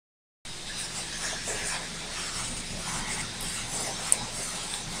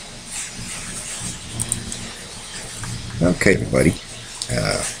Okay, everybody.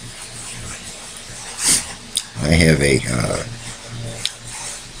 I have a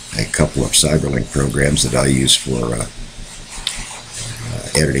couple of Cyberlink programs that I use for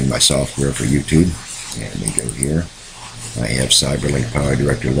editing my software for YouTube. And they go here. I have Cyberlink Power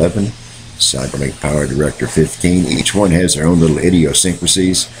Director 11, Cyberlink Power Director 15. Each one has their own little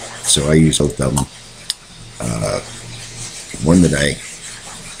idiosyncrasies, so I use both of them.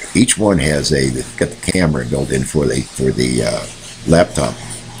 Each one has they've got the camera built in for the laptop,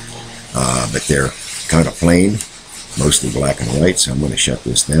 but they're kind of plain, mostly black and white. So I'm going to shut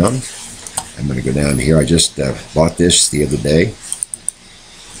this down. I'm going to go down here. I just bought this the other day.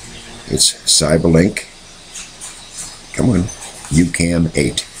 It's Cyberlink. Come on, You Cam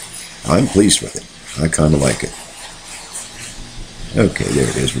 8. I'm pleased with it. I kind of like it. Okay, there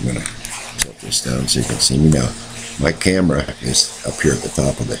it is. We're going to tilt this down so you can see me now. My camera is up here at the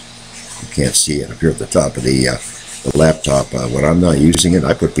top of you can't see it, up here at the top of the laptop. When I'm not using it,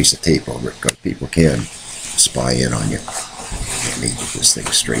 I put a piece of tape over it because people can spy in on you. Let me get this thing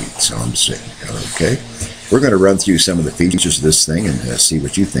straight so I'm sitting. Okay. We're going to run through some of the features of this thing and see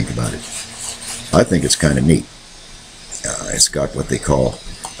what you think about it. I think it's kind of neat. It's got what they call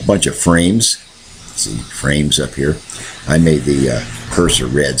a bunch of frames. See, frames up here. I made the cursor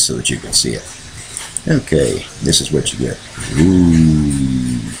red so that you can see it. Okay, this is what you get.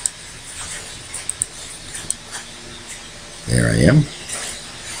 Ooh. There I am.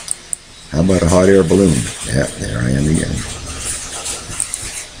 How about a hot air balloon? Yeah, there I am again.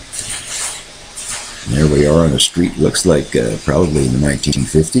 And there we are on a street. Looks like probably in the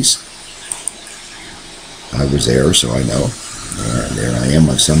 1950s. I was there, so I know. There I am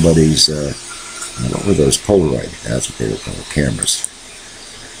on somebody's, what were those? Polaroid. That's what they were called, cameras.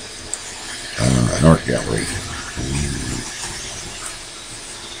 An art gallery.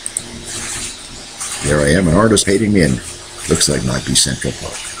 There I am, an artist painting in. Looks like might be Central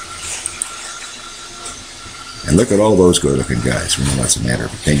Park. And look at all those good-looking guys. Well, that's a matter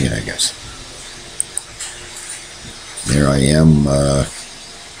of opinion, I guess. There I am,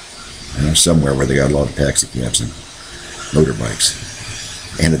 somewhere where they got a lot of taxi cabs and motorbikes,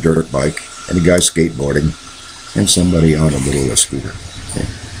 and a dirt bike, and a guy skateboarding, and somebody on a little scooter. Yeah.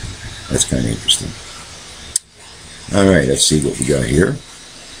 That's kind of interesting. All right, let's see what we got here.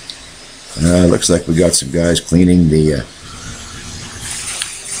 Looks like we got some guys cleaning the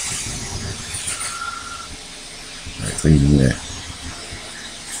cleaning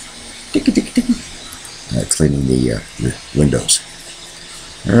the windows.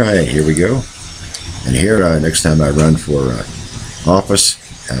 All right, here we go. And here, next time I run for office,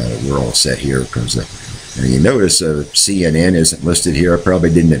 we're all set here because you notice CNN isn't listed here. I probably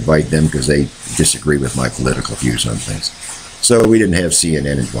didn't invite them because they disagree with my political views on things. So we didn't have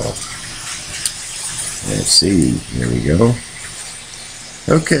CNN involved. Let's see. Here we go.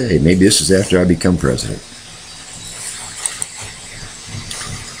 Okay, maybe this is after I become president.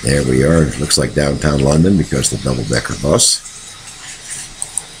 There we are. It looks like downtown London because of the double-decker bus.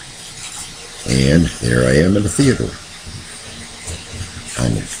 And there I am in the theater.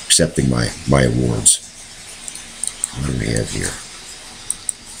 I'm accepting my awards. What do we have here?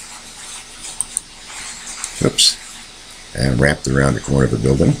 Oops. And wrapped around the corner of the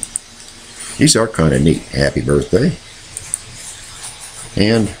building. These are kind of neat. Happy birthday.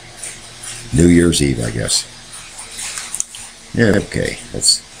 And New Year's Eve, I guess. Yeah, okay.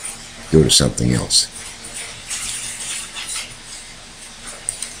 Let's go to something else.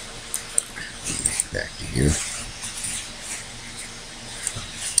 Back to here.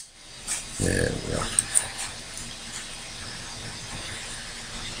 There we go.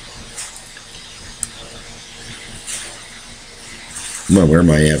 Come on, where are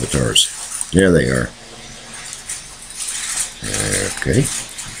my avatars? There they are. Okay.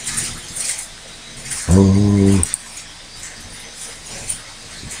 Oh.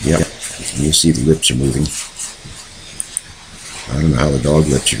 Yep. You see the lips are moving. I don't know how the dog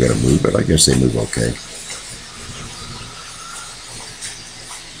lips are going to move, but I guess they move okay.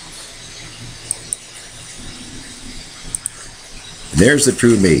 And there's the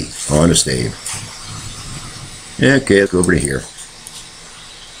true me, Honest Abe. Okay, let's go over to here.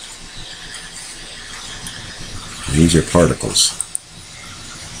 And these are particles.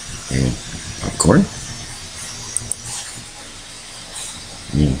 And popcorn.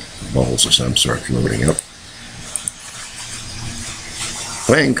 Balls of some sort floating up.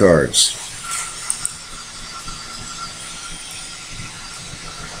 Playing cards.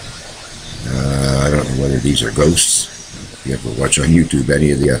 I don't know whether these are ghosts. If you ever watch on YouTube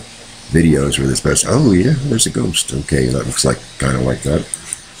any of the videos where this person, oh yeah, there's a ghost. Okay, that looks like kind of like that.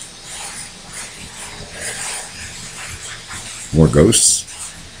 More ghosts.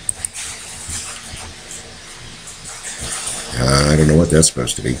 I don't know what that's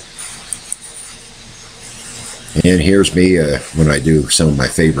supposed to be. And here's me when I do some of my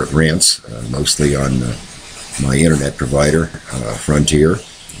favorite rants, mostly on my internet provider, Frontier,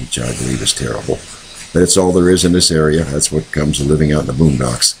 which I believe is terrible. But it's all there is in this area. That's what comes of living out in the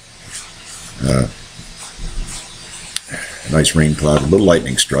boondocks. Nice rain cloud, a little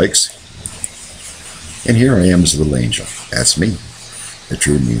lightning strikes. And here I am as a little angel. That's me, the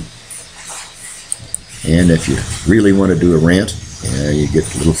true me. And if you really want to do a rant, you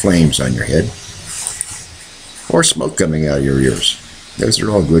get little flames on your head. Or smoke coming out of your ears. Those are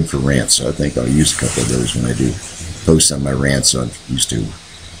all good for rants. So I think I'll use a couple of those when I do post some of my rants on YouTube.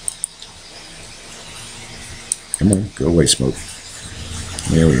 Come on, go away, smoke.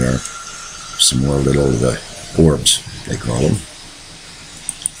 There we are. Some more little orbs, they call them.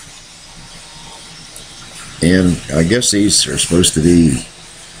 And I guess these are supposed to be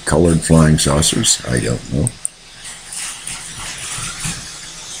colored flying saucers. I don't know.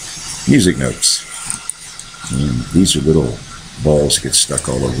 Music notes. And these are little balls that get stuck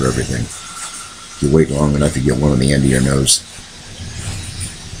all over everything. If you wait long enough, you get one on the end of your nose.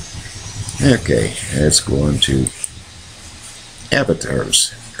 Okay, let's go on to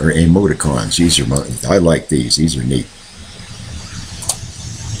avatars, or emoticons. These are, I like these. These are neat.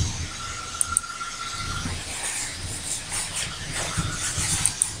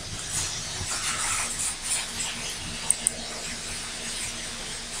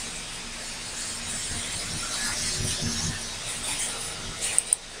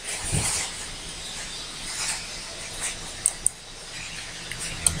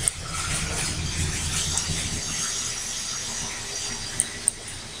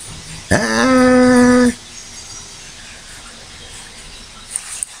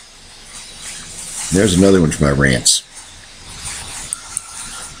 There's another one for my rants.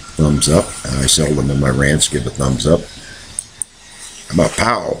 Thumbs up. I seldom in my rants give a thumbs up. How about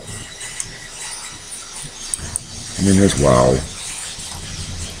pow? And then there's wow.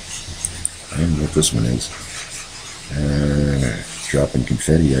 I don't know what this one is. Dropping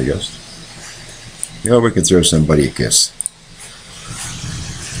confetti, I guess. Yeah, we can throw somebody a kiss.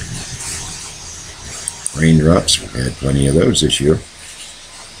 Raindrops. We had plenty of those this year.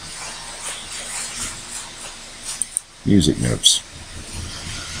 Music notes.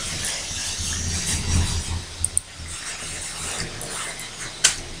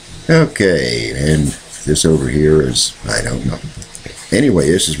 Okay, and this over here is, I don't know. Anyway,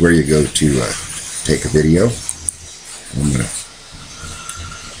 this is where you go to take a video. I'm going to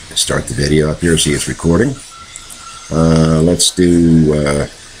start the video up here, see it's recording. Let's do,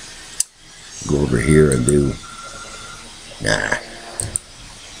 go over here and do, nah.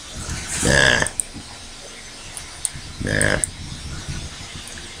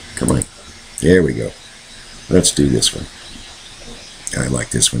 Come on. There we go. Let's do this one. I like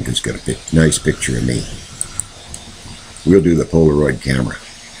this one because it's got a nice picture of me. We'll do the Polaroid camera.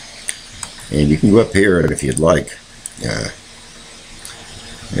 And you can go up here if you'd like. And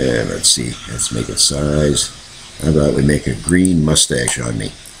let's see. Let's make it size. How about we make a green mustache on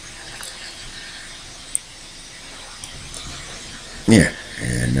me? Yeah.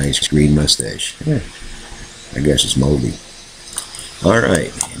 And nice green mustache. Yeah. I guess it's moldy.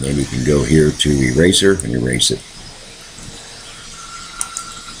 Alright, and then you can go here to eraser and erase it.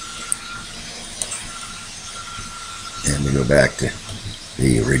 And we go back to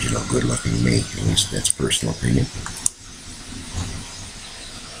the original good-looking me. At least that's personal opinion.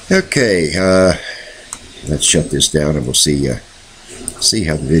 Okay, let's shut this down and we'll see how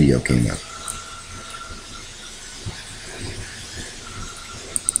the video came out.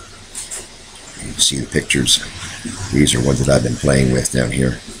 You can see the pictures. These are ones that I've been playing with down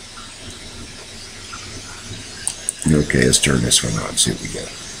here. Okay, let's turn this one on, see what we get.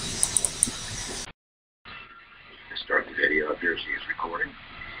 Let's start the video up here, see it's recording.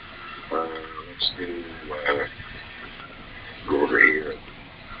 Let's do, go over here.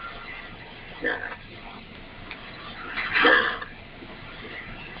 Nah.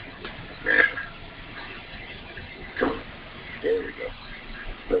 Come on. There we go.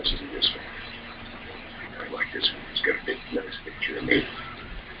 Let's do this one. I like this one. It's got a big, nice picture of me.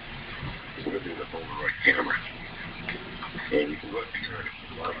 We'll do the Polaroid camera. And you can look here if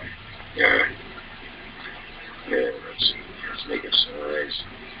you like. Yeah, let's see. Let's make it size.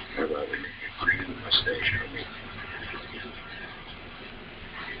 How about we make a green mustache on me?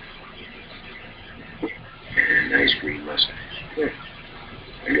 And a nice green mustache. Yeah.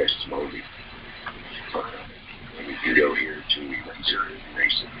 I guess it's moldy. And you can go here to eraser and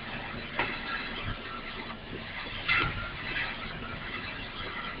erase it.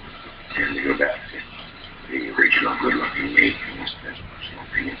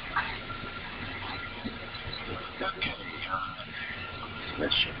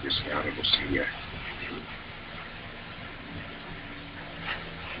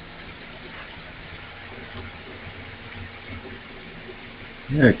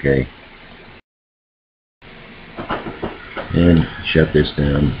 Okay. And shut this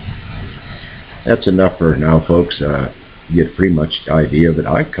down. That's enough for now, folks. You get pretty much the idea of it.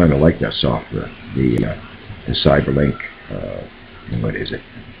 I kind of like that software, the Cyberlink. What is it?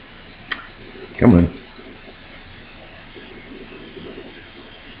 Come on.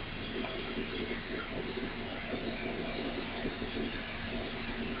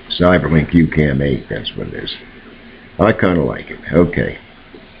 Cyberlink You Cam 8. That's what it is. I kind of like it. Okay.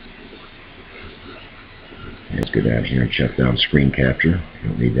 Let's go down here and shut down screen capture.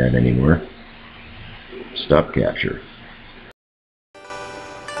 Don't need that anymore. Stop capture.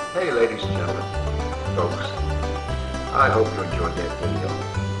 Hey, ladies and gentlemen, folks. I hope you enjoyed that video.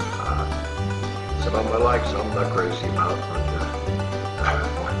 Some of them I like, some I'm not crazy about, but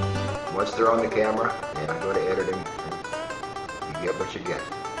once they're on the camera and I go to editing, you get what you get.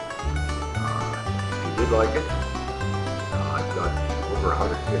 If you did like it, I've got over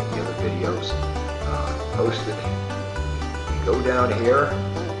 150 other videos posted. You go down here,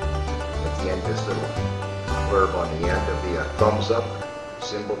 at the end, this little blurb on the end of the thumbs up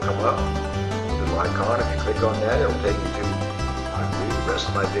symbol come up, little icon. If you click on that, it'll take you to, I believe, the rest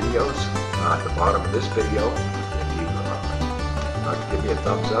of my videos. At the bottom of this video, if you give me a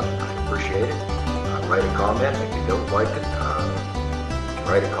thumbs up, I appreciate it. Write a comment. If you don't like it,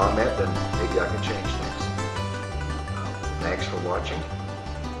 write a comment, and maybe I can change things. Thanks for watching.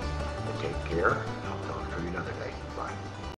 Take care. I'll talk to you another day. Bye.